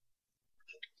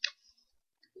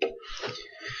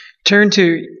Turn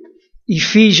to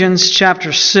Ephesians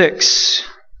chapter 6.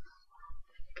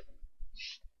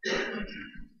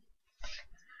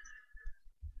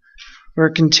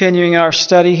 We're continuing our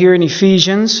study here in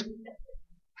Ephesians.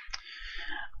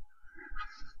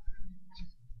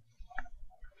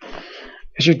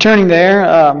 As you're turning there,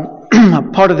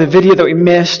 part of the video that we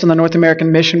missed on the North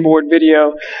American Mission Board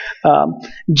video,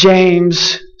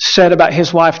 James said about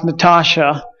his wife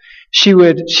Natasha, she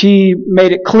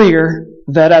made it clear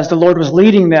that as the Lord was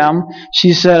leading them,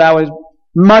 she said, I would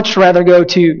much rather go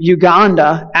to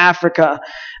Uganda, Africa,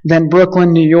 than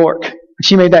Brooklyn, New York.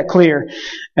 She made that clear.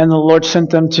 And the Lord sent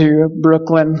them to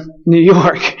Brooklyn, New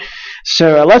York.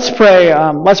 So let's pray.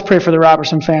 Let's pray for the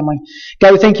Robertson family.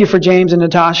 God, we thank you for James and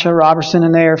Natasha Robertson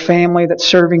and their family that's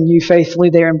serving you faithfully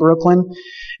there in Brooklyn,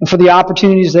 and for the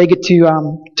opportunities they get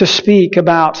to speak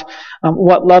about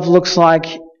what love looks like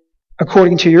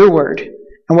according to your word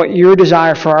and what your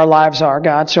desire for our lives are,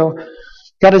 God. So,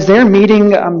 God, as they're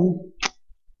meeting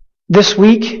this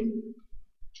week,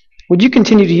 would you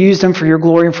continue to use them for your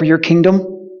glory and for your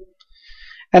kingdom?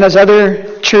 And as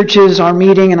other churches are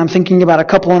meeting, and I'm thinking about a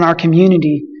couple in our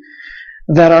community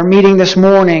that are meeting this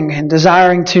morning and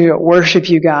desiring to worship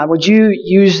you, God, would you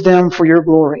use them for your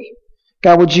glory?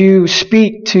 God, would you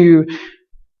speak to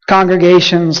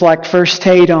congregations like First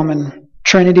Tatum and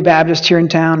Trinity Baptist here in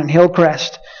town and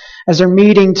Hillcrest as they're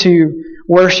meeting to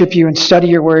worship you and study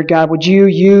your word? God, would you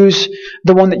use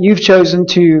the one that you've chosen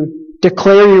to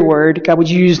declare your word? God, would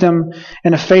you use them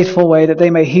in a faithful way that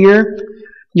they may hear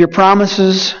your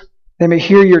promises, they may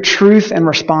hear your truth and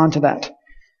respond to that.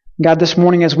 God, this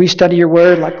morning as we study your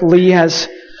word, like Lee has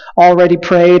already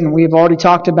prayed and we've already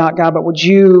talked about, God, but would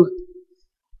you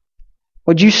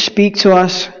speak to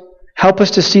us, help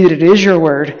us to see that it is your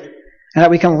word and that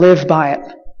we can live by it.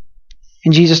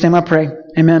 In Jesus' name I pray.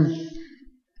 Amen.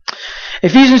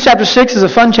 Ephesians chapter 6 is a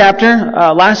fun chapter.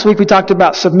 Last week we talked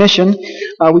about submission.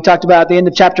 We talked about the end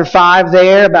of chapter 5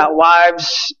 there, about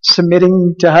wives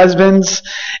submitting to husbands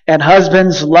and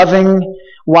husbands loving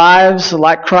wives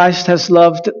like Christ has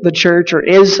loved the church or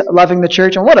is loving the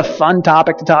church. And what a fun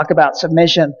topic to talk about,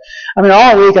 submission. I mean,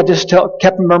 all week I just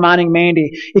kept reminding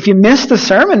Mandy, if you missed the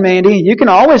sermon, Mandy, you can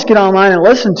always get online and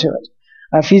listen to it.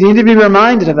 If you need to be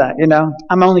reminded of that,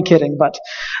 I'm only kidding. But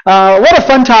what a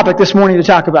fun topic this morning to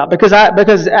talk about. Because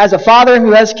as a father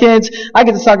who has kids, I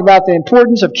get to talk about the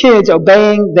importance of kids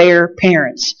obeying their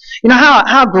parents.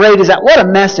 How great is that? What a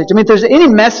message. I mean, if there's any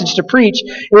message to preach,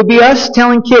 it would be us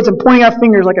telling kids and pointing our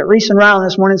fingers like at Reese and Ryland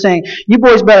this morning saying, you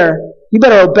boys better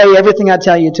obey everything I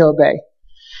tell you to obey.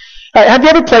 All right, have you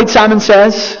ever played Simon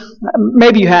Says?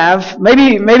 Maybe you have. Maybe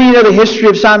you know the history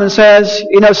of Simon Says.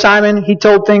 Simon, he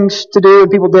told things to do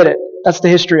and people did it. That's the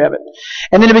history of it.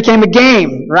 And then it became a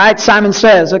game, right? Simon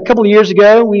Says. A couple of years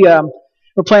ago, we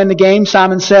were playing the game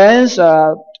Simon Says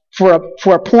for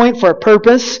a point, for a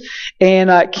purpose, and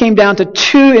it came down to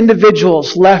 2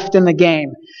 individuals left in the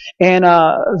game. And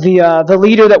the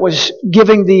leader that was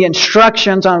giving the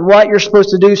instructions on what you're supposed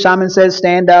to do, Simon says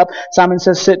stand up, Simon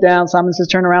says sit down, Simon says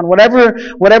turn around, whatever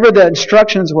the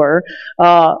instructions were,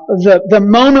 the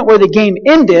moment where the game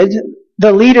ended,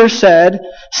 the leader said,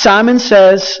 Simon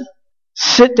says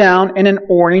sit down in an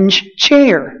orange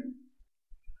chair.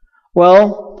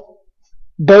 Well,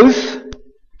 both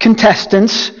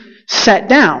contestants sat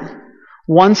down.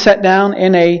 One sat down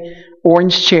in a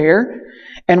orange chair,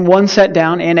 and one sat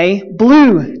down in a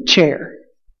blue chair.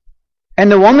 And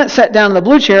the one that sat down in the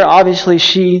blue chair, obviously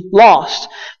she lost,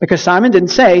 because Simon didn't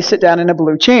say sit down in a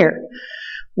blue chair.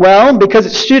 Well, because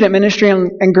it's student ministry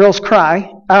and girls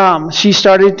cry, she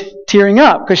started tearing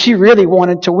up because she really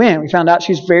wanted to win. We found out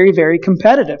she's very, very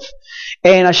competitive.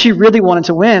 And she really wanted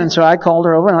to win. And so I called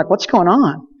her over and I'm like, what's going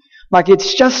on? Like,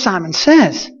 it's just Simon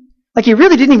Says. Like, you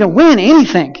really didn't even win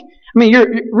anything. I mean,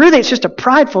 it's just a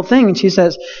prideful thing. And she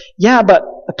says, yeah, but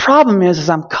the problem is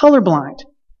I'm colorblind.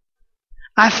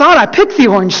 I thought I picked the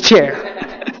orange chair,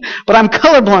 but I'm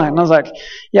colorblind. And I was like,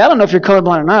 yeah, I don't know if you're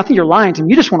colorblind or not. I think you're lying to me.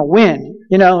 You just want to win,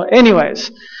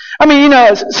 anyways. I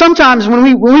mean, sometimes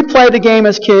when we play the game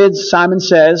as kids, Simon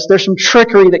Says, there's some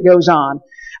trickery that goes on.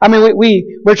 I mean,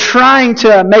 we're trying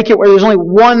to make it where there's only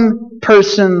one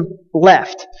person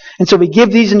left. And so we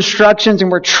give these instructions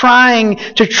and we're trying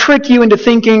to trick you into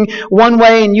thinking one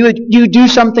way and you do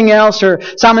something else. Or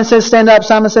Simon says stand up,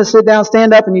 Simon says sit down,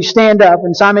 stand up, and you stand up.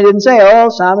 And Simon didn't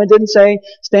say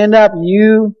stand up,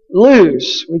 you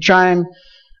lose. We try and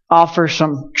offer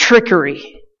some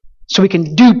trickery so we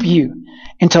can dupe you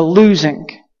into losing.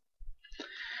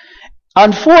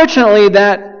 Unfortunately,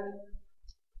 that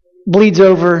bleeds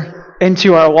over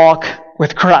into our walk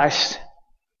with Christ.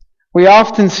 We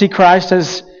often see Christ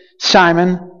as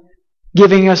Simon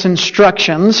giving us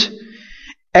instructions.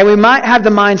 And we might have the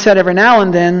mindset every now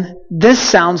and then, this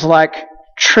sounds like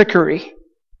trickery.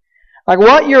 Like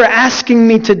what you're asking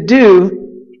me to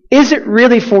do, is it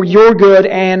really for your good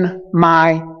and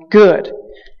my good?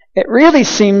 It really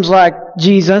seems like,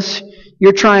 Jesus,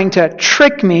 you're trying to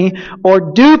trick me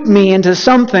or dupe me into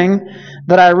something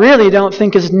that I really don't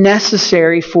think is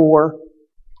necessary for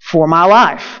my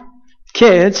life.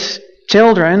 Kids,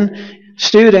 children,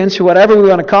 students, whatever we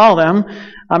want to call them.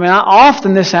 I mean,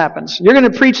 often this happens. You're going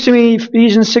to preach to me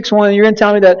Ephesians 6:1, and you're going to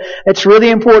tell me that it's really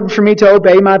important for me to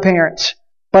obey my parents.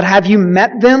 But have you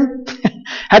met them?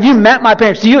 Have you met my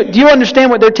parents? Do you understand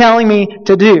what they're telling me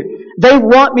to do? They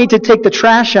want me to take the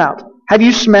trash out. Have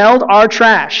you smelled our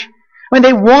trash? I mean,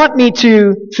 they want me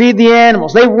to feed the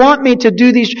animals. They want me to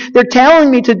do these. They're telling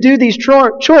me to do these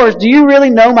chores. Do you really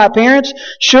know my parents?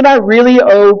 Should I really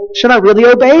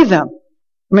obey them?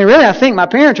 I mean, really, I think my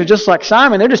parents are just like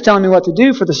Simon. They're just telling me what to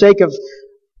do for the sake of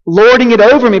lording it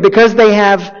over me because they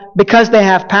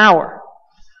have power.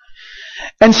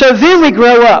 And so then we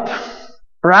grow up,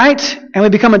 right? And we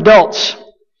become adults.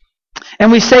 And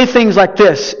we say things like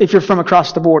this, if you're from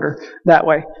across the border that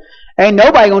way. Ain't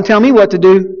nobody going to tell me what to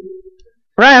do.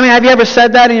 Right? I mean, have you ever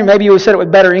said that? And maybe you would have said it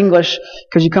with better English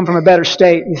because you come from a better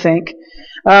state, you think.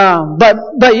 But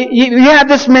you have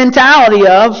this mentality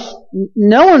of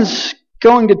no one's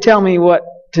going to tell me what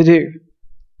to do.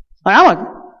 Like,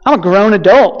 I'm a grown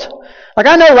adult. Like,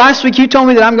 I know last week you told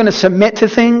me that I'm going to submit to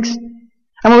things.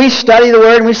 And when we study the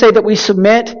Word and we say that we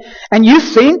submit, and you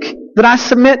think that I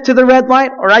submit to the red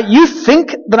light, all right? You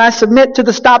think that I submit to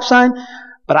the stop sign,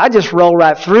 but I just roll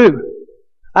right through.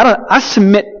 I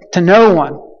submit to no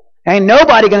one. Ain't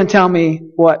nobody going to tell me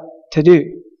what to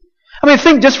do. I mean,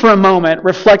 think just for a moment,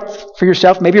 reflect for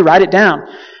yourself, maybe write it down.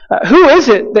 Who is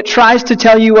it that tries to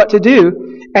tell you what to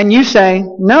do and you say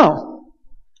no?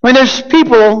 I mean, there's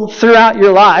people throughout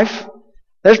your life,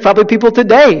 there's probably people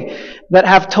today that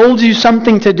have told you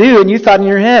something to do and you thought in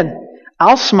your head,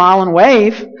 I'll smile and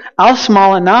wave, I'll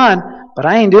smile and nod, but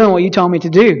I ain't doing what you told me to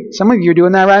do. Some of you are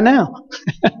doing that right now.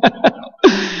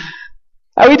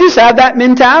 We just have that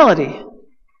mentality.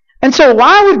 And so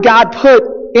why would God put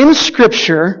in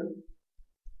Scripture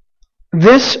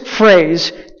this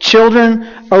phrase,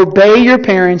 children, obey your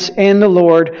parents in the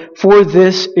Lord, for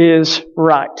this is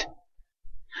right?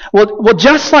 Well,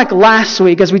 just like last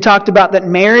week, as we talked about that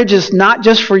marriage is not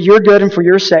just for your good and for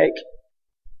your sake.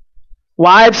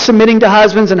 Wives submitting to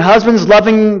husbands and husbands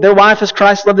loving their wife as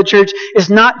Christ loved the church is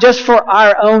not just for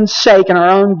our own sake and our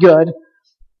own good,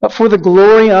 but for the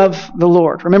glory of the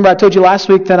Lord. Remember I told you last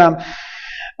week that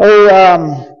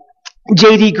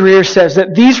J.D. Greer says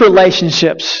that these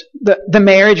relationships, the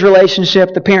marriage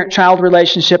relationship, the parent-child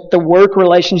relationship, the work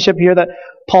relationship here that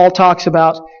Paul talks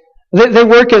about, they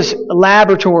work as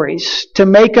laboratories to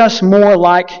make us more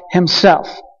like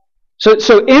Himself.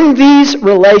 So in these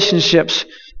relationships,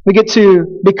 we get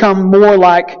to become more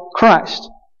like Christ.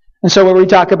 And so when we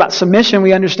talk about submission,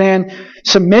 we understand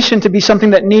submission to be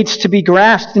something that needs to be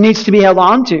grasped, needs to be held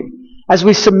on to. As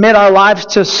we submit our lives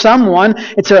to someone,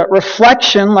 it's a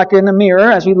reflection, like in a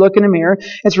mirror, as we look in a mirror,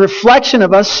 it's a reflection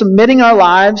of us submitting our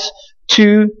lives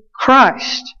to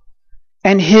Christ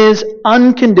and His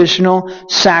unconditional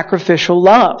sacrificial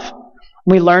love.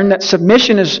 We learn that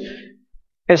submission is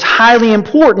highly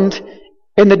important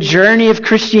in the journey of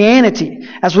Christianity.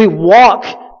 As we walk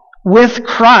with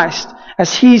Christ,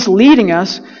 as He's leading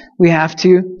us, we have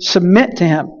to submit to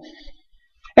Him.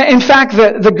 In fact,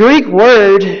 the Greek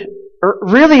word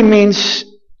really means,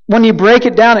 when you break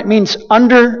it down, it means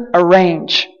under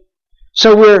arrange.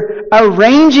 So we're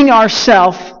arranging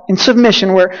ourselves in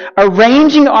submission. We're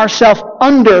arranging ourselves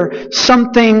under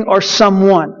something or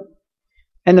someone.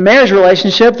 In the marriage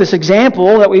relationship, this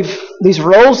example these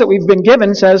roles that we've been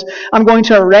given says, I'm going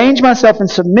to arrange myself in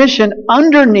submission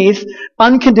underneath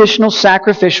unconditional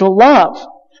sacrificial love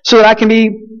so that I can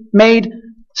be made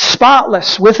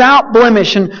spotless, without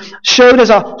blemish, and showed as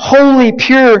a holy,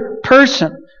 pure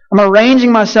person. I'm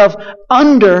arranging myself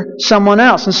under someone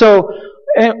else. And so,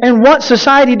 in what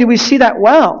society do we see that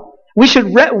well? We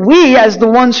as the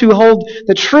ones who hold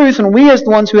the truth, and we as the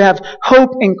ones who have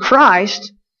hope in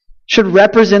Christ, should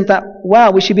represent that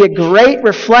well. We should be a great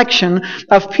reflection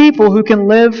of people who can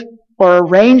live or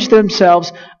arrange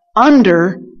themselves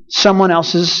under someone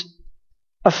else's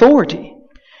authority.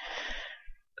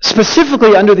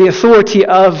 Specifically under the authority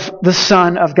of the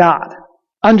Son of God.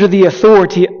 Under the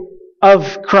authority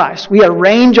of Christ. We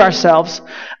arrange ourselves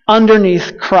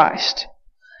underneath Christ.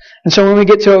 And so when we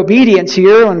get to obedience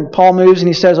here, when Paul moves and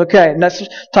he says, okay, let's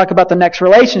talk about the next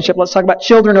relationship. Let's talk about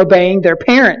children obeying their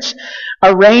parents.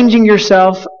 Arranging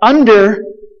yourself under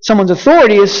someone's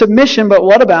authority is submission, but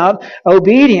what about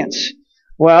obedience?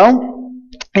 Well,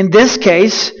 in this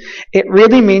case, it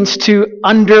really means to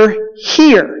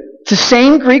underhear. It's the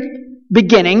same Greek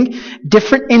beginning,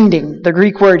 different ending, the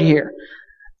Greek word here.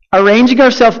 Arranging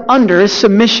ourselves under is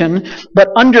submission, but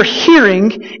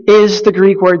underhearing is the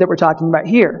Greek word that we're talking about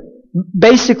here.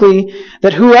 Basically,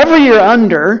 that whoever you're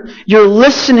under, you're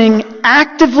listening,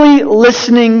 actively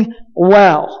listening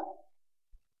well.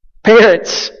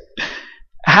 Parents,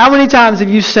 how many times have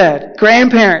you said,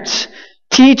 grandparents,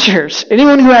 teachers,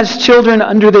 anyone who has children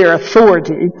under their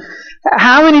authority,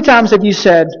 how many times have you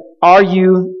said, are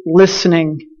you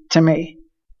listening to me?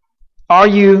 Are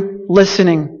you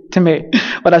listening to me?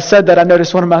 When I said that, I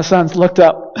noticed one of my sons looked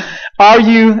up. Are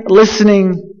you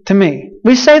listening to me?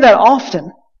 We say that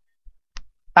often.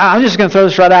 I'm just going to throw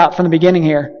this right out from the beginning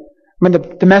here. I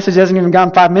mean, the message hasn't even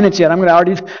gone 5 minutes yet. I'm going to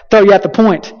already throw you at the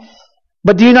point.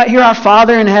 But do you not hear our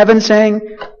Father in heaven saying,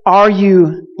 are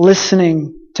you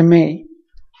listening to me?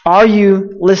 Are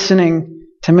you listening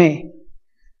to me?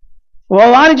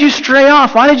 Well, why did you stray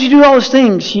off? Why did you do all those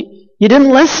things? You didn't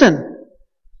listen,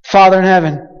 Father in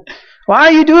heaven. Why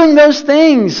are you doing those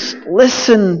things?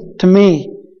 Listen to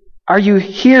me. Are you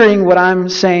hearing what I'm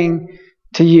saying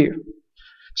to you?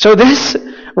 So this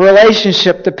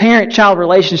relationship, the parent-child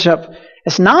relationship,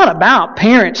 it's not about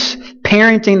parents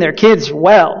parenting their kids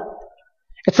well.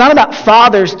 It's not about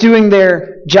fathers doing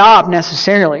their job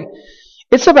necessarily.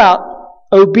 It's about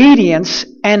obedience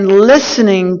and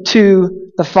listening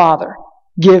to the Father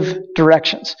give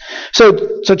directions.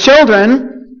 So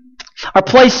children are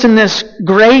placed in this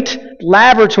great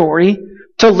laboratory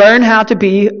to learn how to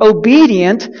be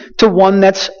obedient to one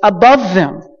that's above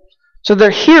them. So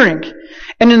they're hearing.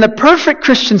 And in the perfect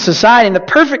Christian society, in the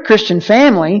perfect Christian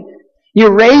family, you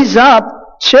raise up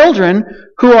children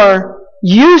who are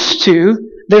used to,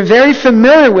 they're very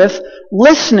familiar with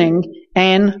listening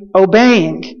and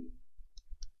obeying.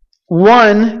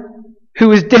 One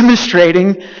who is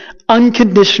demonstrating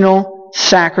unconditional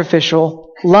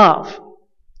sacrificial love.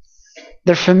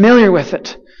 They're familiar with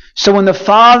it. So when the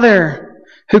Father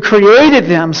who created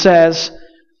them says,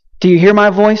 do you hear my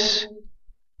voice?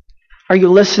 Are you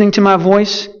listening to my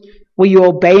voice? Will you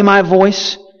obey my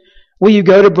voice? Will you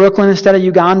go to Brooklyn instead of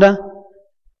Uganda?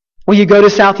 Will you go to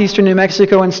southeastern New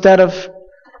Mexico instead of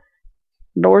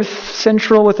north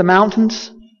central with the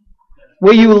mountains?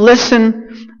 Will you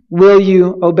listen? Will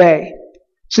you obey?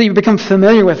 So you become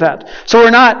familiar with that. So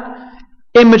we're not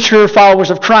immature followers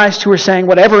of Christ who are saying,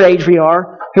 whatever age we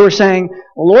are, who are saying,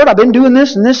 well, Lord, I've been doing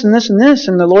this and this and this and this.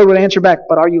 And the Lord would answer back,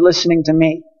 but are you listening to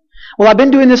me? Well, I've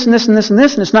been doing this and this and this and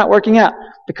this, and it's not working out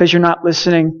because you're not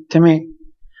listening to me.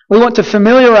 We want to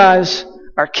familiarize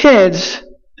our kids,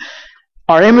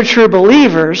 our immature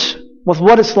believers, with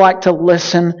what it's like to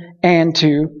listen and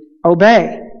to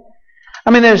obey.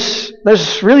 I mean,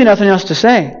 there's really nothing else to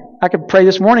say. I could pray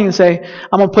this morning and say,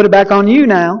 I'm going to put it back on you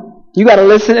now. You got to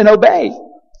listen and obey.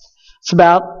 It's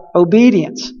about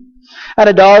obedience. I had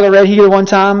a dog I read here one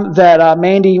time that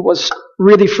Mandy was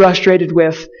really frustrated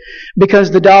with because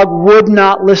the dog would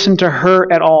not listen to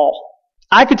her at all.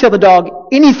 I could tell the dog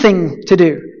anything to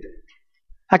do.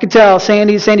 I could tell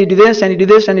Sandy do this, Sandy do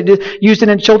this, Sandy do this. Used it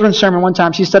in a children's sermon one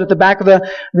time. She stood at the back of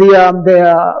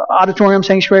the auditorium,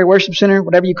 sanctuary, worship center,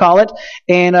 whatever you call it,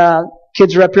 and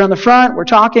kids are up here on the front. We're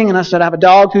talking, and I said, I have a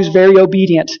dog who's very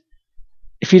obedient.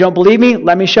 If you don't believe me,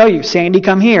 let me show you. Sandy,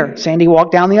 come here. Sandy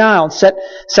walked down the aisle and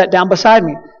sat down beside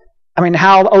me. I mean,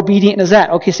 how obedient is that?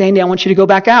 Okay, Sandy, I want you to go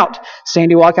back out.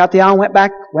 Sandy walked out the aisle and went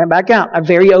back out. A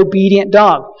very obedient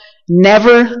dog.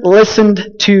 Never listened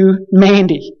to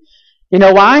Mandy. You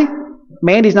know why?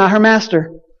 Mandy's not her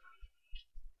master.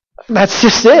 That's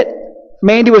just it.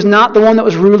 Mandy was not the one that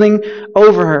was ruling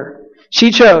over her.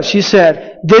 She chose. She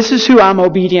said, this is who I'm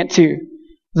obedient to.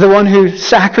 The one who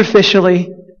sacrificially,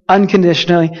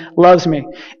 unconditionally loves me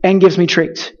and gives me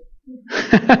treats.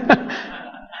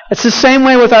 It's the same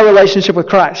way with our relationship with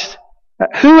Christ.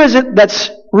 Who is it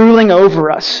that's ruling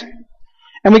over us?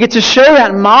 And we get to show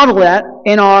that and model that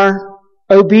in our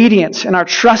obedience and our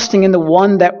trusting in the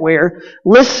one that we're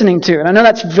listening to. And I know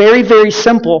that's very, very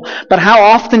simple, but how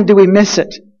often do we miss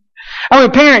it? I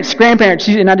mean, parents, grandparents,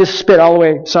 and I just spit all the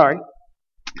way, sorry.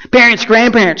 Parents,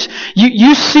 grandparents,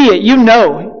 you see it, you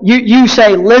know. You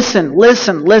say, listen,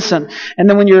 listen, listen. And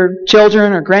then when your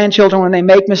children or grandchildren, when they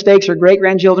make mistakes, or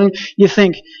great-grandchildren, you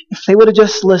think, if they would have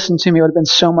just listened to me, it would have been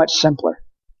so much simpler.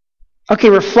 Okay,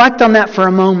 reflect on that for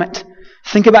a moment.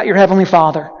 Think about your Heavenly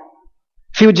Father.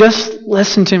 If He would just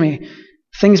listen to me,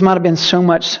 things might have been so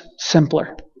much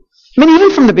simpler. I mean,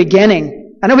 even from the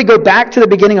beginning, I know we go back to the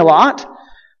beginning a lot,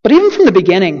 but even from the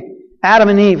beginning, Adam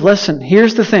and Eve, listen,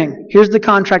 here's the thing. Here's the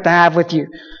contract I have with you.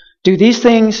 Do these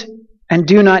things and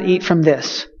do not eat from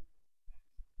this.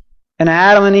 And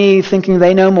Adam and Eve, thinking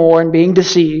they know more and being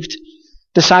deceived,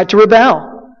 decide to rebel.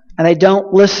 And they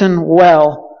don't listen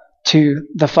well to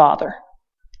the Father.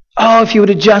 Oh, if you would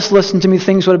have just listened to me,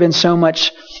 things would have been so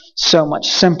much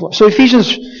simpler. So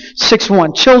Ephesians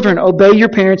 6:1, children, obey your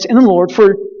parents in the Lord,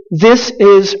 for this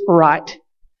is right.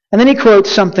 And then he quotes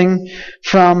something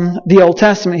from the Old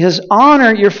Testament. He says,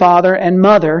 honor your father and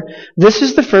mother. This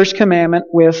is the first commandment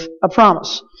with a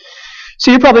promise. So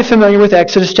you're probably familiar with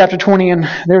Exodus chapter 20, and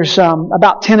there's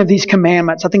about 10 of these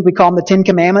commandments. I think we call them the 10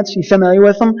 Commandments. You familiar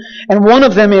with them? And one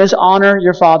of them is honor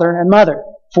your father and mother.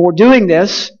 For doing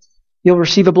this, you'll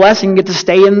receive a blessing and get to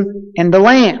stay in the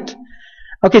land.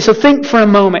 Okay, so think for a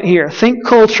moment here. Think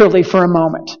culturally for a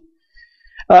moment.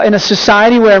 In a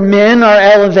society where men are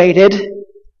elevated,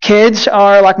 kids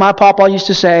are, like my papa used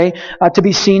to say, to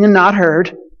be seen and not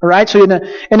heard. All right, so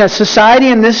in a society,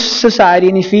 in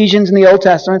Ephesians in the Old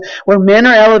Testament, where men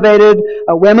are elevated,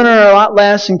 women are a lot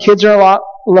less, and kids are a lot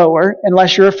lower,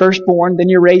 unless you're a firstborn, then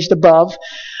you're raised above.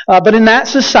 But in that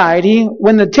society,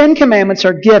 when the 10 Commandments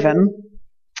are given,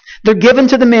 they're given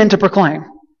to the men to proclaim.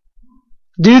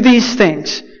 Do these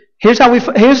things. Here's how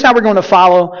we're going to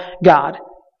follow God.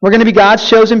 We're going to be God's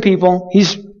chosen people.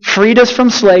 He's freed us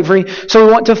from slavery, so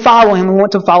we want to follow Him. We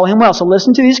want to follow Him well. So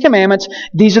listen to these commandments.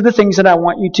 These are the things that I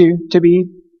want you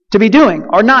to be doing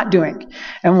or not doing.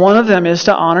 And one of them is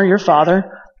to honor your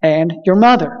father and your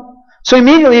mother. So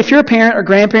immediately, if you're a parent or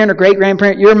grandparent or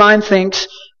great-grandparent, your mind thinks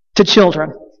to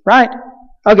children, right?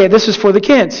 Okay, this is for the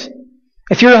kids.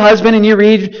 If you're a husband and you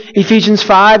read Ephesians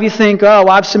 5, you think, oh,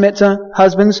 wives submit to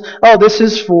husbands. Oh, this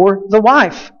is for the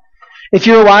wife. If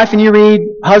you're a wife and you read,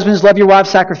 husbands love your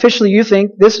wives sacrificially, you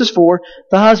think this is for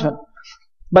the husband.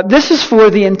 But this is for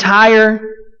the entire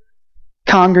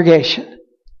congregation.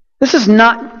 This is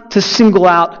not to single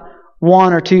out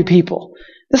one or two people.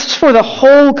 This is for the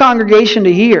whole congregation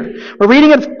to hear. We're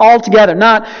reading it all together.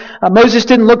 Not, Moses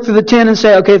didn't look through the 10 and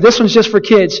say, okay, this one's just for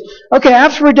kids. Okay,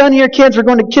 after we're done here, kids, we're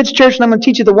going to kids' church and I'm going to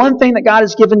teach you the one thing that God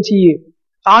has given to you.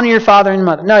 Honor your father and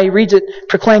mother. No, he reads it,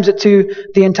 proclaims it to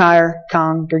the entire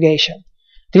congregation.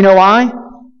 Do you know why?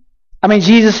 I mean,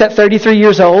 Jesus at 33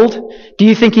 years old, do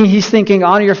you think he's thinking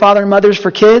honor your father and mother is for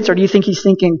kids? Or do you think he's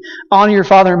thinking honor your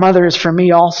father and mother is for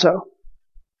me also?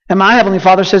 And my Heavenly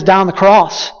Father says die on the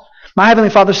cross. My Heavenly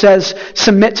Father says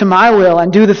submit to my will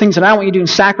and do the things that I want you to do and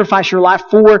sacrifice your life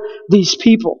for these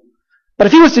people. But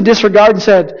if he was to disregard and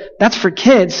said, that's for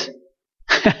kids,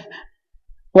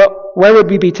 well, where would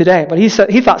we be today? But he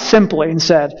thought simply and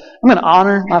said, I'm going to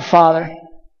honor my Father.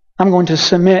 I'm going to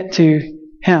submit to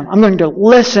Him. I'm going to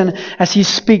listen as He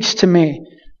speaks to me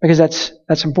because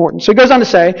that's important. So he goes on to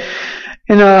say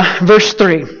in verse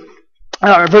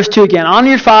 2 again, honor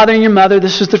your father and your mother.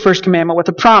 This is the first commandment with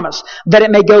a promise that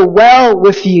it may go well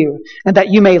with you and that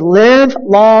you may live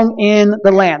long in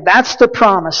the land. That's the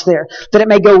promise there, that it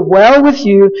may go well with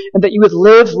you and that you would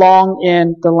live long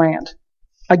in the land.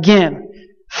 Again,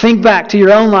 think back to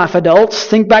your own life, adults.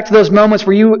 Think back to those moments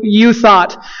where you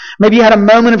thought, maybe you had a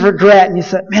moment of regret and you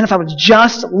thought, man, if I would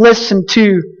just listen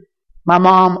to my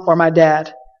mom or my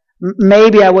dad,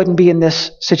 maybe I wouldn't be in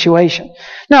this situation.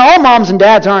 Now, all moms and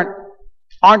dads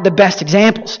aren't the best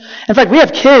examples. In fact, we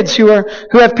have kids who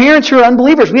have parents who are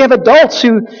unbelievers. We have adults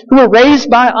who are raised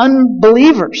by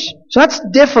unbelievers. So that's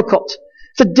difficult.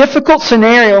 It's a difficult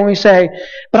scenario when we say,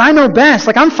 but I know best.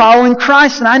 Like, I'm following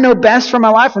Christ and I know best for my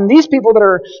life. And these people that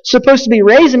are supposed to be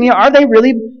raising me, are they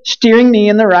really steering me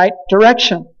in the right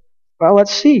direction? Well,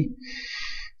 let's see.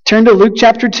 Turn to Luke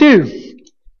chapter 2.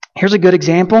 Here's a good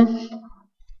example.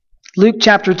 Luke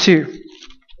chapter 2.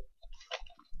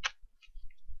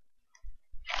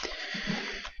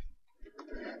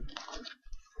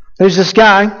 There's this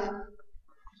guy,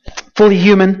 fully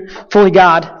human, fully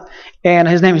God, and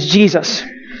his name is Jesus.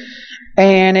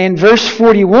 And in verse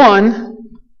 41,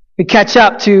 we catch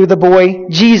up to the boy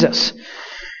Jesus.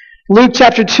 Luke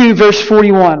chapter 2, verse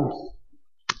 41.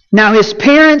 Now his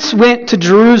parents went to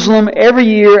Jerusalem every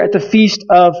year at the feast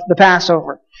of the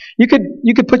Passover. You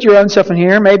could put your own stuff in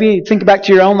here. Maybe think back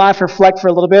to your own life, reflect for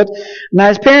a little bit. Now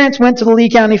his parents went to the Lee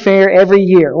County Fair every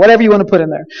year. Whatever you want to put in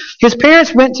there. His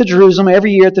parents went to Jerusalem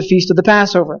every year at the feast of the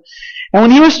Passover. And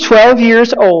when he was 12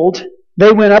 years old,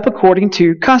 they went up according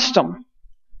to custom.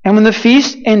 And when the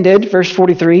feast ended, verse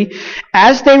 43,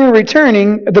 as they were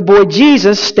returning, the boy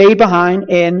Jesus stayed behind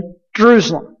in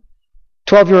Jerusalem.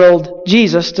 12-year-old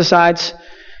Jesus decides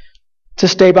to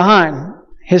stay behind.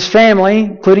 His family,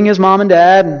 including his mom and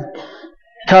dad and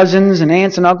cousins and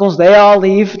aunts and uncles, they all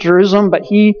leave Jerusalem, but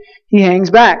he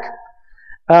hangs back.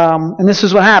 And this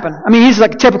is what happened. I mean, he's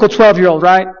like a typical 12-year-old,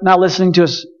 right? Not listening to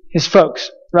his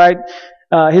folks, right?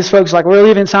 His folks like, we're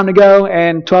leaving, it's time to go,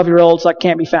 and 12-year-olds like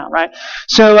can't be found, right?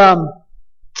 So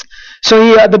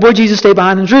the boy Jesus stayed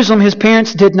behind in Jerusalem. His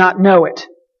parents did not know it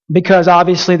because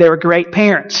obviously they were great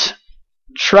parents,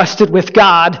 trusted with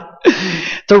God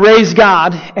to raise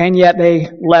God, and yet they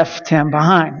left him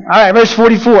behind. All right, verse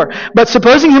 44. But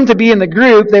supposing him to be in the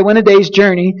group, they went a day's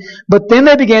journey, but then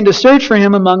they began to search for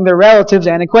him among their relatives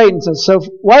and acquaintances. So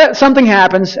something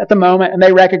happens at the moment, and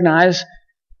they recognize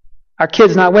our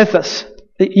kid's not with us.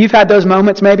 You've had those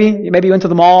moments maybe. Maybe you went to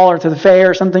the mall or to the fair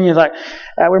or something. You're like,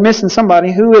 we're missing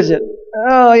somebody. Who is it?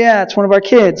 Oh, yeah, it's one of our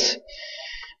kids.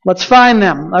 Let's find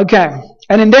them. Okay.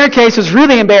 And in their case, it's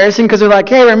really embarrassing because they're like,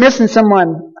 hey, we're missing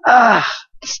someone.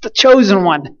 It's the chosen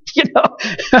one.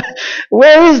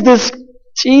 Where is this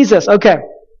Jesus? Okay.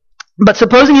 But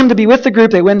supposing him to be with the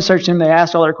group, they went and searched him. They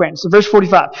asked all their acquaintances. Verse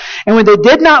 45. And when they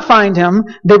did not find him,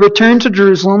 they returned to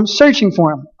Jerusalem searching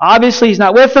for him. Obviously, he's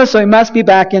not with us, so he must be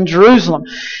back in Jerusalem.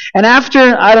 And after,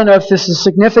 I don't know if this is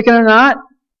significant or not,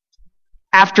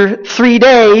 after 3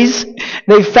 days,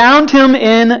 they found him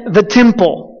in the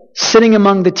temple, sitting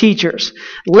among the teachers,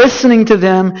 listening to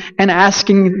them and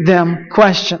asking them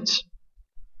questions.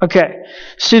 Okay,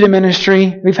 student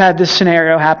ministry, we've had this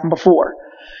scenario happen before.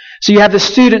 So you have the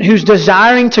student who's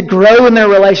desiring to grow in their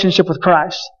relationship with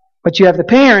Christ, but you have the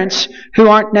parents who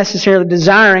aren't necessarily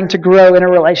desiring to grow in a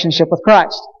relationship with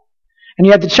Christ. And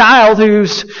you have the child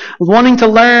who's wanting to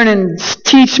learn and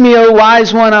teach me, O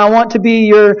wise one, I want to be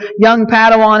your young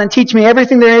Padawan and teach me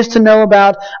everything there is to know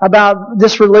about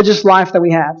this religious life that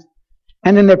we have.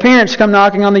 And then their parents come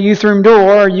knocking on the youth room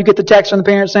door, or you get the text from the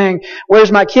parents saying,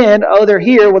 where's my kid? Oh, they're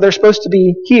here. Well, they're supposed to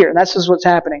be here. That's just what's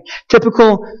happening.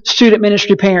 Typical student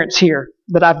ministry parents here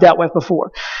that I've dealt with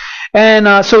before.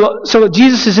 And so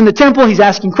Jesus is in the temple. He's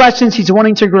asking questions. He's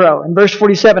wanting to grow. In verse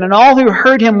 47, and all who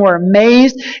heard him were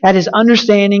amazed at his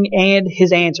understanding and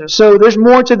his answers. So there's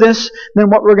more to this than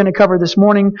what we're going to cover this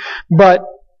morning. But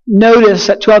notice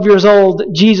at 12 years old,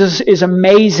 Jesus is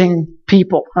amazing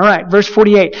people. All right, verse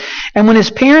 48. And when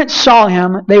his parents saw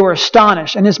him, they were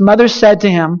astonished. And his mother said to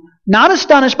him, not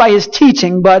astonished by his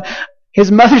teaching, but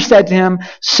his mother said to him,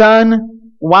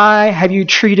 Son, why have you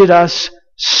treated us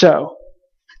so?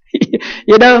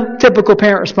 Typical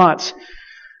parent response.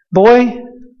 Boy,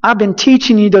 I've been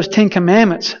teaching you those 10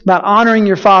 commandments about honoring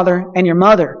your father and your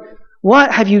mother.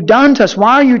 What have you done to us?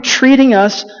 Why are you treating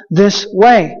us this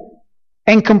way?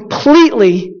 And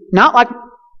completely, not like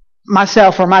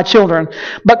myself or my children,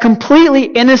 but completely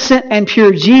innocent and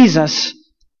pure Jesus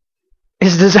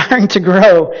is desiring to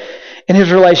grow in his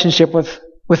relationship with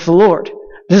the Lord.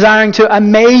 Desiring to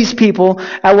amaze people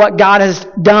at what God has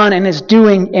done and is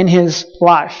doing in his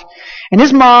life. And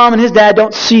his mom and his dad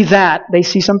don't see that. They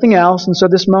see something else. And so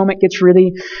this moment gets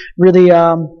really, really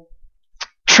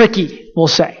tricky, we'll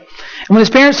say. And when his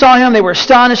parents saw him, they were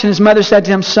astonished, and his mother said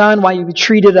to him, Son, why have you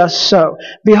treated us so?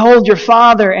 Behold, your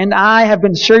father and I have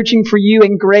been searching for you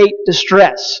in great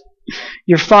distress.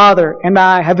 Your father and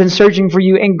I have been searching for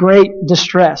you in great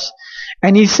distress.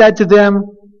 And he said to them,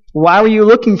 Why were you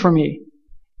looking for me?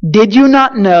 Did you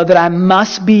not know that I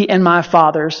must be in my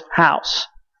father's house?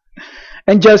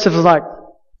 And Joseph was like,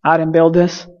 I didn't build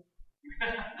this.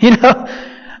 I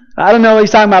don't know what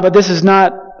he's talking about, but this is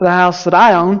not the house that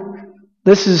I own.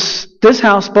 This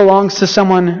house belongs to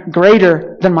someone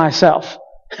greater than myself.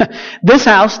 This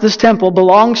house, this temple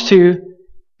belongs to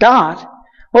God.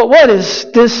 Well, what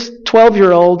is this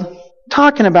 12-year-old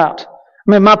talking about?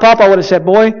 I mean, my papa would have said,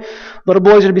 boy, little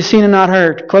boys are to be seen and not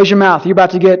heard. Close your mouth. You're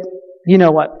about to get, you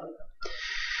know what.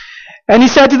 And he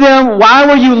said to them, Why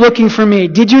were you looking for me?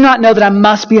 Did you not know that I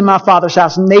must be in my father's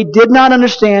house? And they did not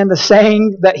understand the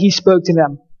saying that he spoke to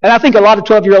them. And I think a lot of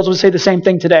 12-year-olds would say the same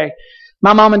thing today.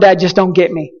 My mom and dad just don't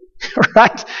get me.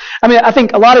 Right? I mean, I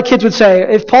think a lot of kids would say,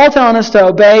 if Paul's telling us to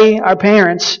obey our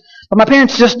parents, but my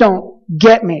parents just don't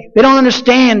get me. They don't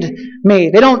understand me.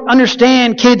 They don't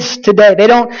understand kids today. They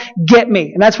don't get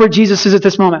me. And that's where Jesus is at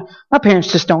this moment. My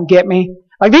parents just don't get me.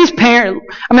 Like these parents,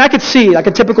 I mean, I could see like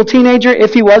a typical teenager,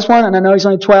 if he was one, and I know he's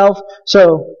only 12,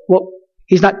 so, well,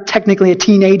 he's not technically a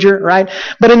teenager, right?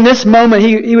 But in this moment,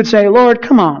 he would say, Lord,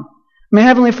 come on. I mean,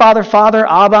 Heavenly Father,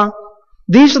 Abba,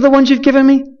 these are the ones you've given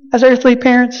me as earthly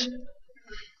parents?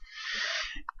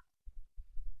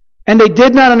 And they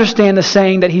did not understand the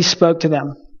saying that he spoke to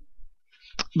them.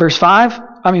 Verse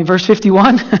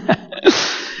 51.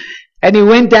 And he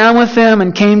went down with them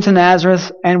and came to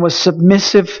Nazareth and was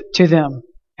submissive to them.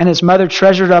 And his mother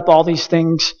treasured up all these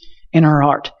things in her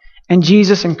heart. And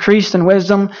Jesus increased in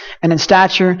wisdom and in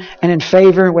stature and in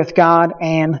favor with God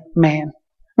and man.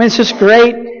 I mean, it's this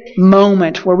great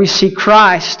moment where we see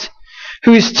Christ,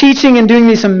 who is teaching and doing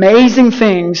these amazing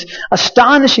things,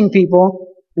 astonishing people,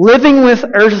 living with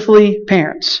earthly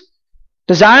parents,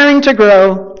 desiring to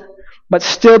grow, but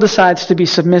still decides to be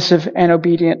submissive and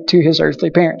obedient to his earthly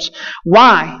parents.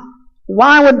 Why?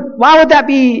 Why would that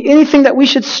be anything that we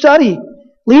should study?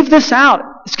 Leave this out.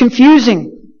 It's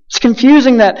confusing. It's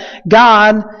confusing that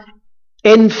God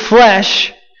in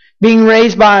flesh, being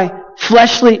raised by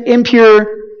fleshly, impure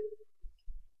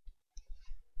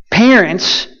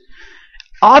parents,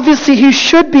 obviously he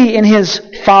should be in his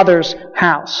Father's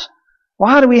house.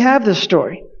 Why do we have this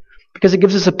story? Because it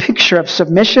gives us a picture of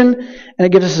submission and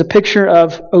it gives us a picture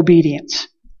of obedience.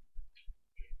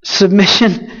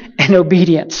 Submission and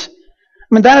obedience.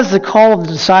 I mean, that is the call of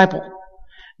the disciple.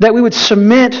 That we would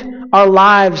submit our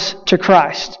lives to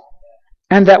Christ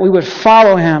and that we would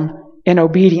follow him in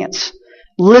obedience.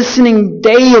 Listening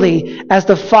daily as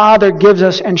the Father gives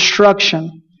us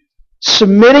instruction.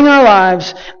 Submitting our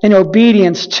lives in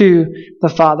obedience to the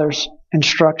Father's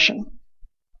instruction.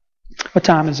 What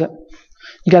time is it?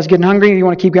 You guys getting hungry or you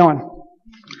want to keep going?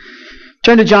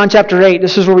 Turn to John chapter 8.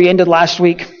 This is where we ended last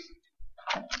week.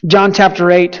 John chapter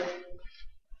 8.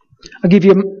 I'll give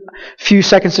you a few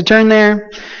seconds to turn there.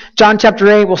 John chapter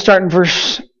 8, we'll start in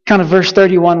verse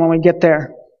 31 when we get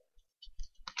there.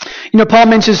 You know, Paul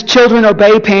mentions children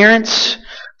obey parents,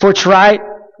 for it's right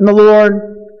in the Lord.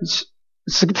 It's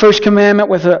the first commandment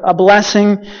with a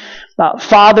blessing.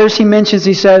 Fathers, he mentions,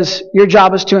 he says, your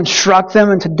job is to instruct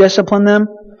them and to discipline them,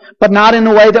 but not in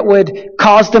a way that would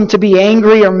cause them to be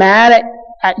angry or mad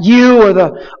at you or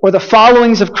the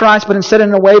followings of Christ, but instead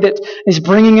in a way that is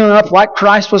bringing them up like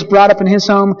Christ was brought up in his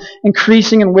home,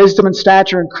 increasing in wisdom and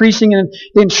stature, increasing in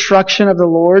the instruction of the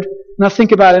Lord. Now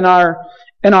think about in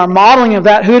our modeling of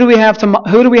that, who do we have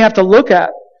to look at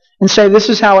and say this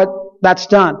is how that's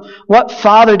done? What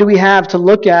father do we have to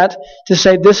look at to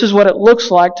say this is what it looks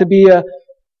like to be a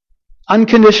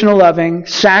unconditional loving,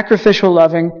 sacrificial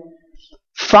loving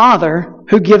father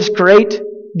who gives great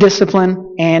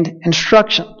discipline and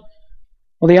instruction?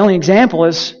 Well, the only example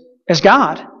is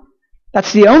God.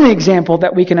 That's the only example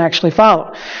that we can actually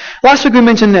follow. Last week we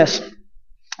mentioned this.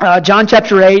 John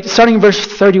chapter 8, starting in verse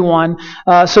 31.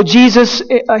 So Jesus,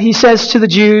 he says to the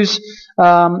Jews,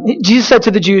 Jesus said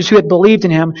to the Jews who had believed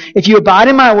in him, if you abide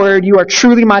in my word, you are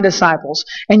truly my disciples,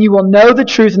 and you will know the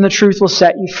truth, and the truth will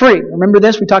set you free. Remember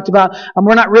this? We talked about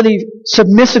we're not really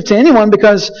submissive to anyone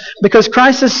because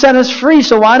Christ has set us free,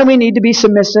 so why do we need to be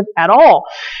submissive at all?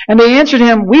 And they answered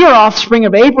him, we are offspring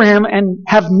of Abraham and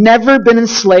have never been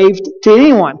enslaved to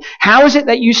anyone. How is it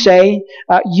that you say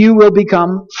you will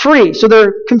become free? So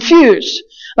they're confused.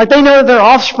 Like they know they're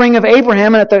offspring of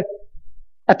Abraham, and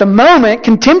at the moment,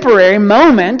 contemporary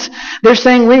moment, they're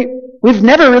saying we've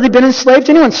never really been enslaved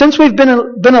to anyone. Since we've been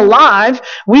alive,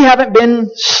 we haven't been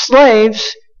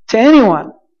slaves to anyone.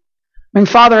 I mean,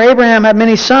 Father Abraham had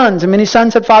many sons, and many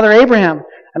sons had Father Abraham.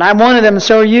 And I'm one of them, and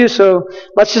so are you, so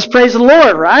let's just praise the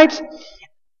Lord, right?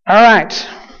 All right.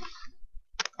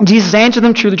 Jesus answered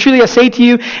them, truly, truly I say to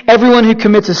you, everyone who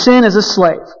commits a sin is a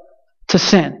slave to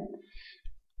sin.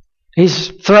 He's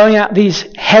throwing out these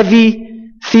heavy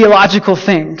theological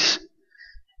things.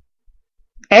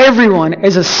 Everyone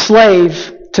is a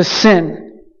slave to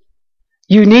sin.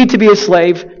 You need to be a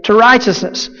slave to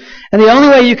righteousness. And the only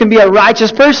way you can be a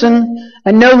righteous person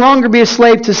and no longer be a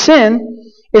slave to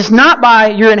sin is not by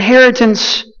your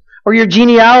inheritance or your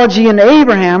genealogy in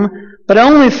Abraham, but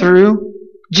only through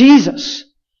Jesus.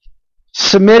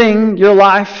 Submitting your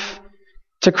life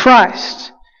to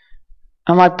Christ.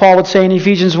 And like Paul would say in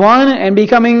Ephesians 1, and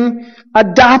becoming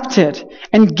adopted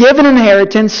and given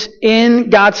inheritance in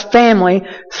God's family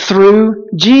through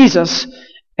Jesus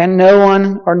and no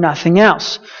one or nothing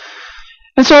else.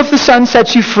 And so if the Son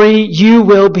sets you free, you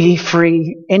will be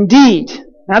free indeed.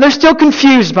 Now they're still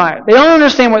confused by it. They don't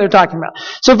understand what they're talking about.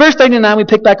 So verse 39, we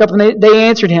pick back up and they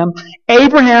answered him,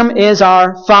 Abraham is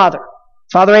our father.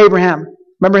 Father Abraham.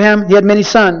 Remember him? He had many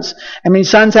sons. And many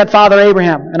sons had Father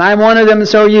Abraham. And I'm one of them, and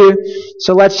so are you.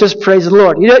 So let's just praise the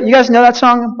Lord. You guys know that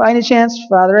song by any chance?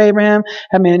 Father Abraham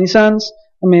had many sons.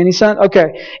 Many sons.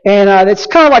 Okay. And it's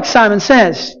kind of like Simon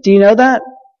Says. Do you know that?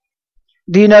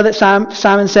 Do you know that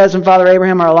Simon Says and Father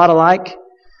Abraham are a lot alike?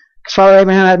 Because Father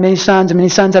Abraham had many sons, and many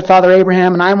sons had Father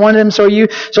Abraham. And I'm one of them, so are you.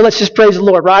 So let's just praise the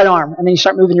Lord. Right arm. And then you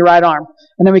start moving your right arm.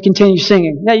 And then we continue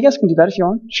singing. Yeah, you guys can do that if you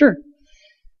want. Sure.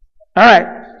 All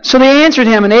right. So they answered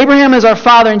him, and Abraham is our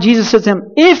father. And Jesus said to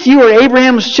him, if you were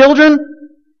Abraham's children,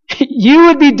 you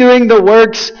would be doing the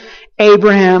works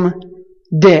Abraham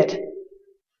did.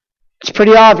 It's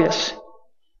pretty obvious.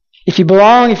 If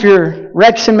you're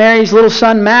Rex and Mary's little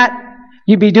son, Matt,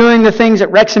 You'd be doing the things that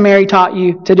Rex and Mary taught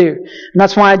you to do. And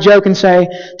that's why I joke and say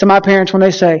to my parents when they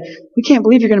say, we can't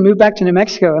believe you're going to move back to New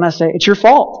Mexico. And I say, it's your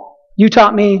fault. You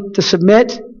taught me to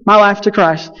submit my life to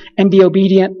Christ and be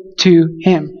obedient to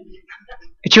Him.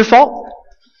 It's your fault.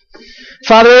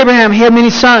 Father Abraham, he had many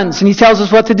sons, and he tells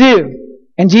us what to do.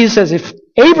 And Jesus says, if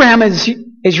Abraham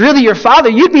is really your father,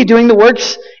 you'd be doing the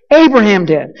works Abraham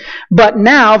did. But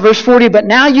now, verse 40, but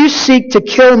now you seek to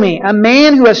kill me, a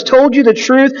man who has told you the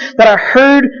truth that I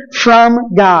heard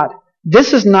from God.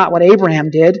 This is not what Abraham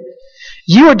did.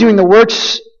 You are doing the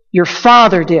works your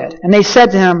father did. And they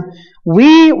said to him,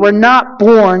 we were not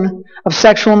born of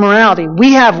sexual immorality.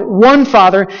 We have one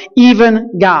Father,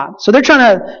 even God. So they're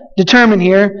trying to determine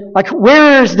here, like,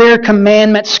 where is their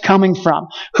commandments coming from?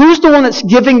 Who's the one that's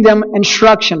giving them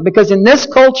instruction? Because in this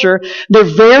culture, they're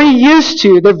very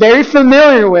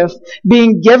familiar with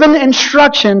being given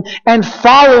instruction and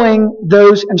following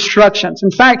those instructions. In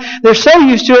fact, they're so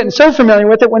used to it and so familiar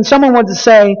with it, when someone wants to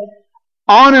say,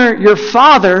 honor your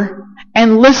father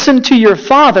and listen to your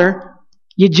father,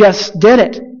 you just did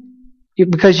it.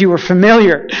 Because you were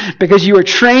familiar. Because you were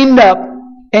trained up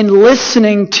in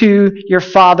listening to your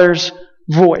father's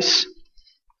voice.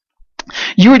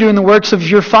 You were doing the works of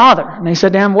your father. And they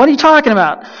said to him, what are you talking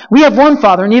about? We have one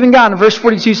Father, and even God. In verse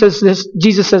 42 says this,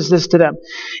 Jesus says this to them.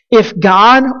 If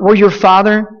God were your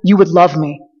Father, you would love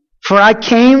me. For I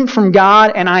came from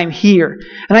God and I am here.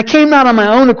 And I came not on my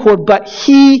own accord, but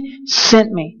He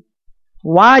sent me.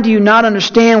 Why do you not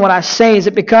understand what I say? Is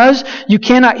it because you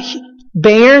cannot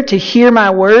bear to hear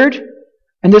my word?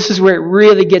 And this is where it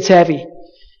really gets heavy.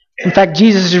 In fact,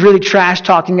 Jesus is really trash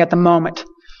talking at the moment.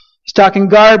 He's talking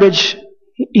garbage.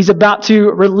 He's about to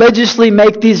religiously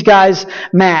make these guys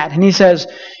mad. And he says,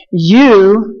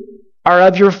 you are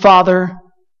of your father,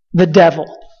 the devil.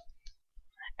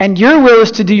 And your will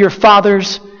is to do your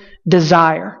father's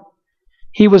desire.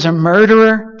 He was a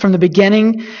murderer from the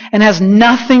beginning and has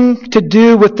nothing to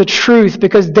do with the truth,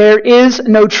 because there is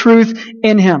no truth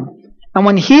in him. And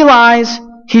when he lies,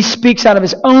 he speaks out of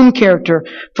his own character,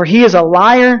 for he is a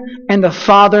liar and the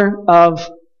father of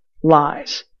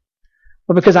lies.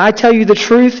 But because I tell you the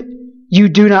truth, you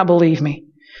do not believe me.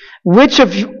 Which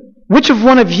of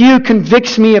one of you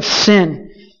convicts me of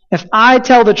sin? If I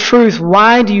tell the truth,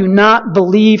 why do you not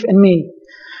believe in me?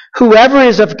 Whoever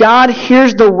is of God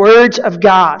hears the words of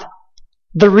God.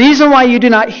 The reason why you do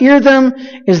not hear them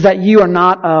is that you are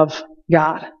not of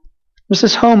God. There's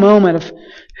this whole moment of,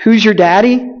 who's your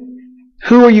daddy?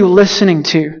 Who are you listening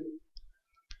to?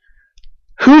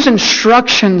 Whose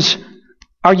instructions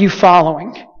are you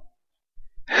following?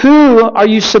 Who are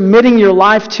you submitting your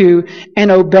life to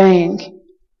and obeying?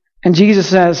 And Jesus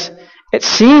says, it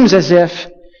seems as if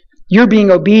you're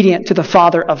being obedient to the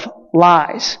father of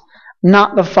lies,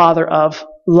 not the father of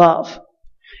love.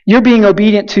 You're being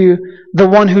obedient to the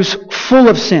one who's full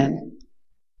of sin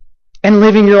and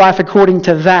living your life according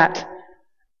to that,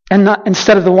 and not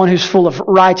instead of the one who's full of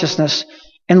righteousness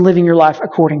and living your life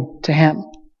according to Him.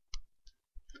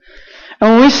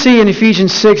 And when we see in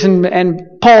Ephesians 6, and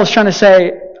Paul is trying to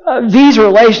say, these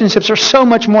relationships are so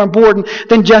much more important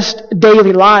than just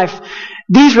daily life.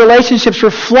 These relationships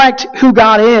reflect who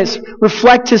God is,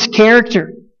 reflect His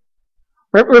character,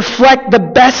 reflect the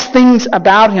best things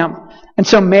about Him. And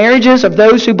so marriages of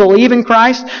those who believe in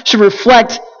Christ should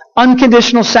reflect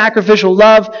unconditional sacrificial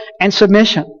love and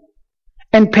submission.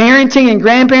 And parenting and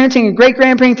grandparenting and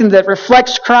great-grandparenting that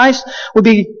reflects Christ would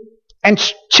be, and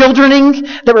childrening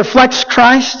that reflects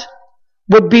Christ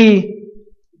would be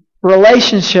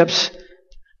relationships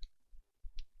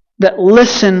that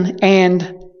listen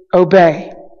and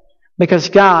obey, because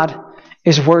God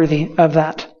is worthy of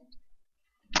that.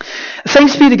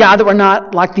 Thanks be to God that we're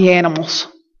not like the animals.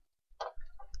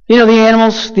 You know, the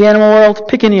animals, the animal world,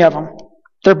 pick any of them.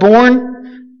 They're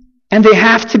born and they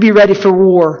have to be ready for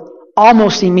war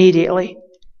almost immediately.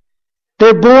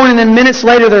 They're born and then minutes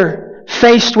later they're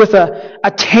faced with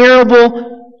a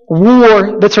terrible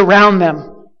war that's around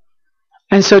them.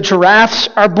 And so giraffes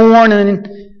are born and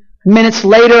then minutes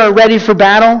later are ready for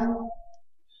battle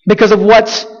because of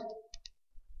what's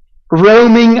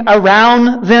roaming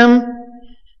around them.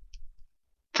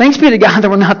 Thanks be to God that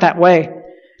we're not that way.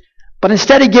 But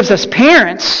instead He gives us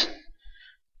parents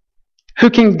who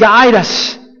can guide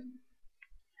us.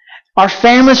 Our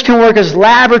families can work as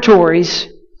laboratories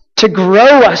to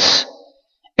grow us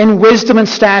in wisdom and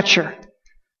stature.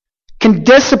 Can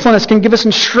discipline us, can give us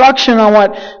instruction on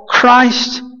what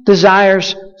Christ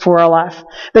desires for our life.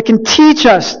 That can teach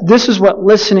us this is what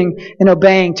listening and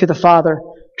obeying to the Father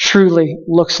truly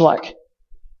looks like.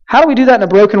 How do we do that in a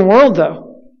broken world,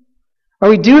 though? Or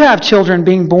we do have children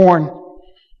being born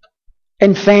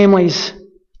in families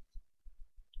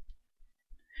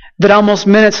that almost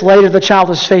minutes later the child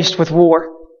is faced with war.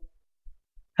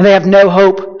 And they have no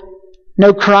hope,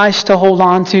 no Christ to hold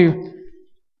on to,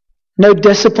 no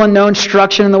discipline, no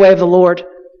instruction in the way of the Lord.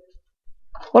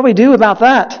 What do we do about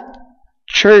that?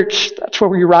 Church, that's where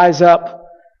we rise up.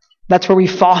 That's where we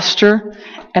foster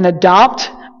and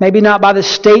adopt, maybe not by the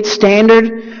state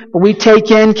standard, but we take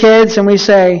in kids and we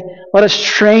say, let us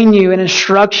train you in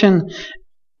instruction.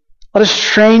 Let us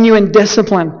train you in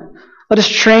discipline. Let us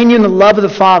train you in the love of the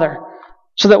Father.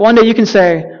 So that one day you can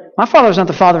say, my Father is not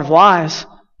the Father of lies.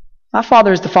 My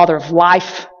Father is the Father of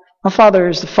life. My Father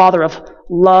is the Father of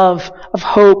love, of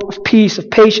hope, of peace, of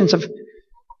patience, of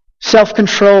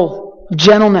self-control, of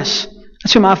gentleness.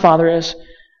 That's who my Father is.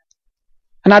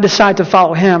 And I decide to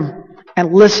follow Him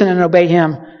and listen and obey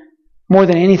Him more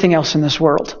than anything else in this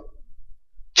world.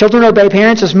 Children obey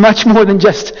parents is much more than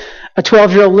just a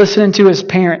 12-year-old listening to his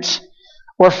parents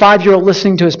or a 5-year-old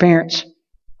listening to his parents.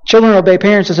 Children obey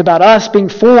parents is about us being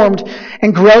formed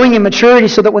and growing in maturity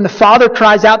so that when the Father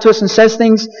cries out to us and says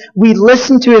things, we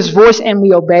listen to His voice and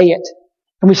we obey it.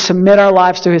 And we submit our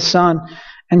lives to His Son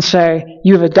and say,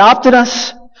 you have adopted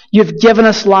us. You have given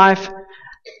us life.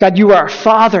 God, you are our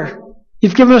Father.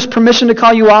 You've given us permission to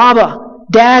call you Abba,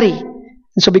 Daddy.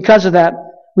 And so because of that,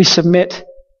 we submit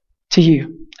to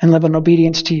you and live in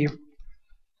obedience to you.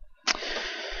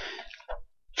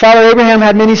 Father, Abraham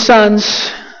had many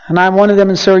sons, and I'm one of them,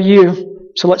 and so are you.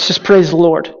 So let's just praise the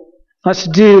Lord. Let's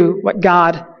do what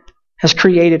God has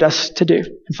created us to do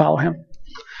and follow Him.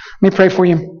 Let me pray for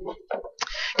you.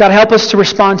 God, help us to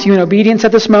respond to you in obedience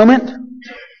at this moment.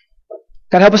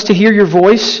 God, help us to hear your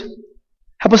voice.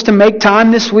 Help us to make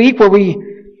time this week where we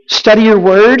study your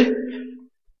word,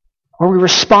 where we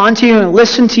respond to you and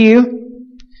listen to you.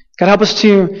 God, help us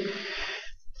to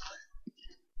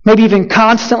maybe even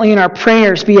constantly in our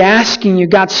prayers be asking you,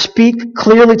 God, speak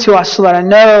clearly to us so that I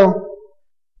know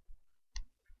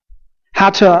how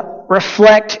to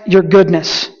reflect your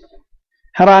goodness.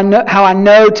 How I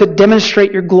know to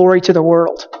demonstrate your glory to the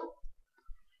world.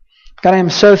 God, I am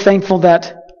so thankful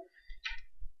that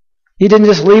you didn't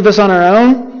just leave us on our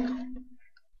own,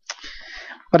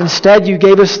 but instead you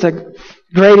gave us the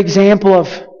great example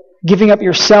of giving up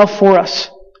yourself for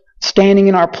us, standing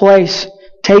in our place,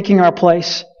 taking our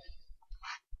place,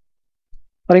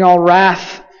 letting all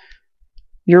wrath,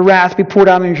 your wrath be poured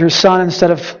out on your Son instead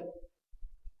of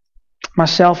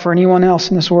myself or anyone else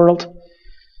in this world.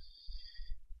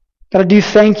 God, I do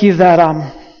thank you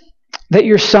that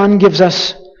your Son gives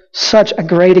us such a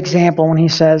great example when He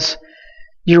says,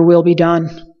 your will be done.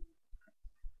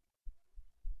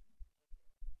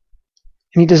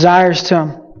 And He desires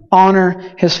to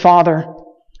honor His Father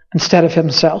instead of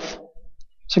Himself.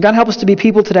 So God, help us to be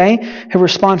people today who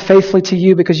respond faithfully to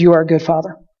you because you are a good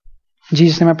Father. In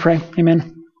Jesus' name I pray.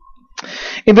 Amen.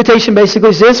 Invitation basically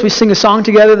is this. We sing a song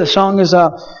together. The song is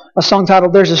a song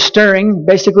titled There's a Stirring,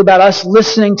 basically about us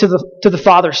listening to the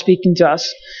Father speaking to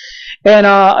us. And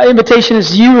invitation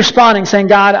is you responding, saying,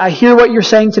 God, I hear what you're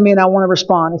saying to me and I want to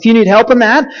respond. If you need help in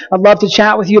that, I'd love to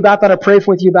chat with you about that or pray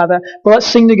with you about that. But let's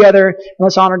sing together and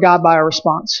let's honor God by our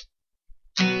response.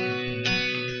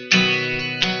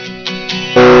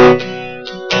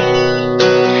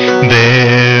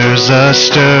 There's a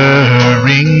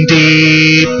stirring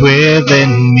deep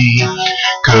within me.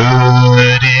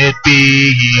 Could it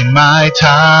be my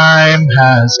time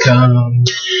has come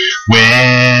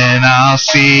when I'll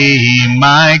see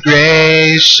my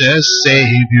gracious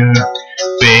Savior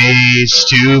face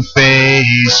to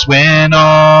face when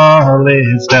all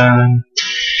is done?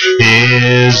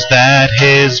 Is that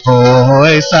His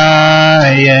voice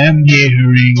I am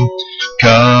hearing?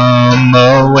 Come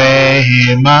away,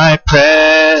 my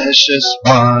precious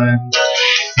one.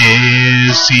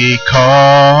 Is He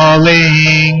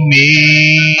calling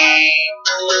me?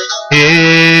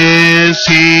 Is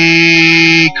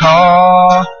He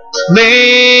calling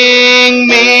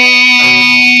me?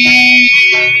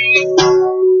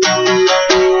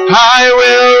 I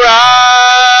will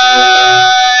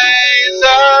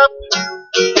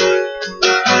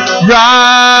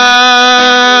rise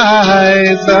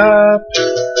up,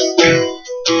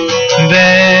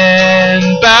 then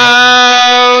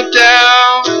bow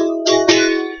down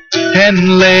and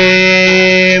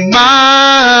lay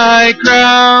my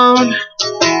crown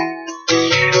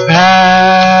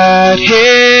at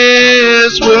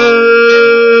His wounded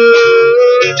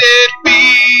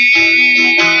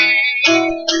feet.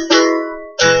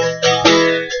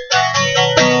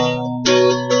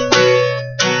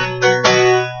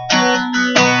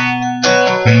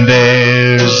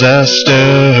 There's a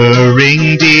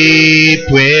stirring deep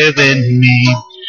within me.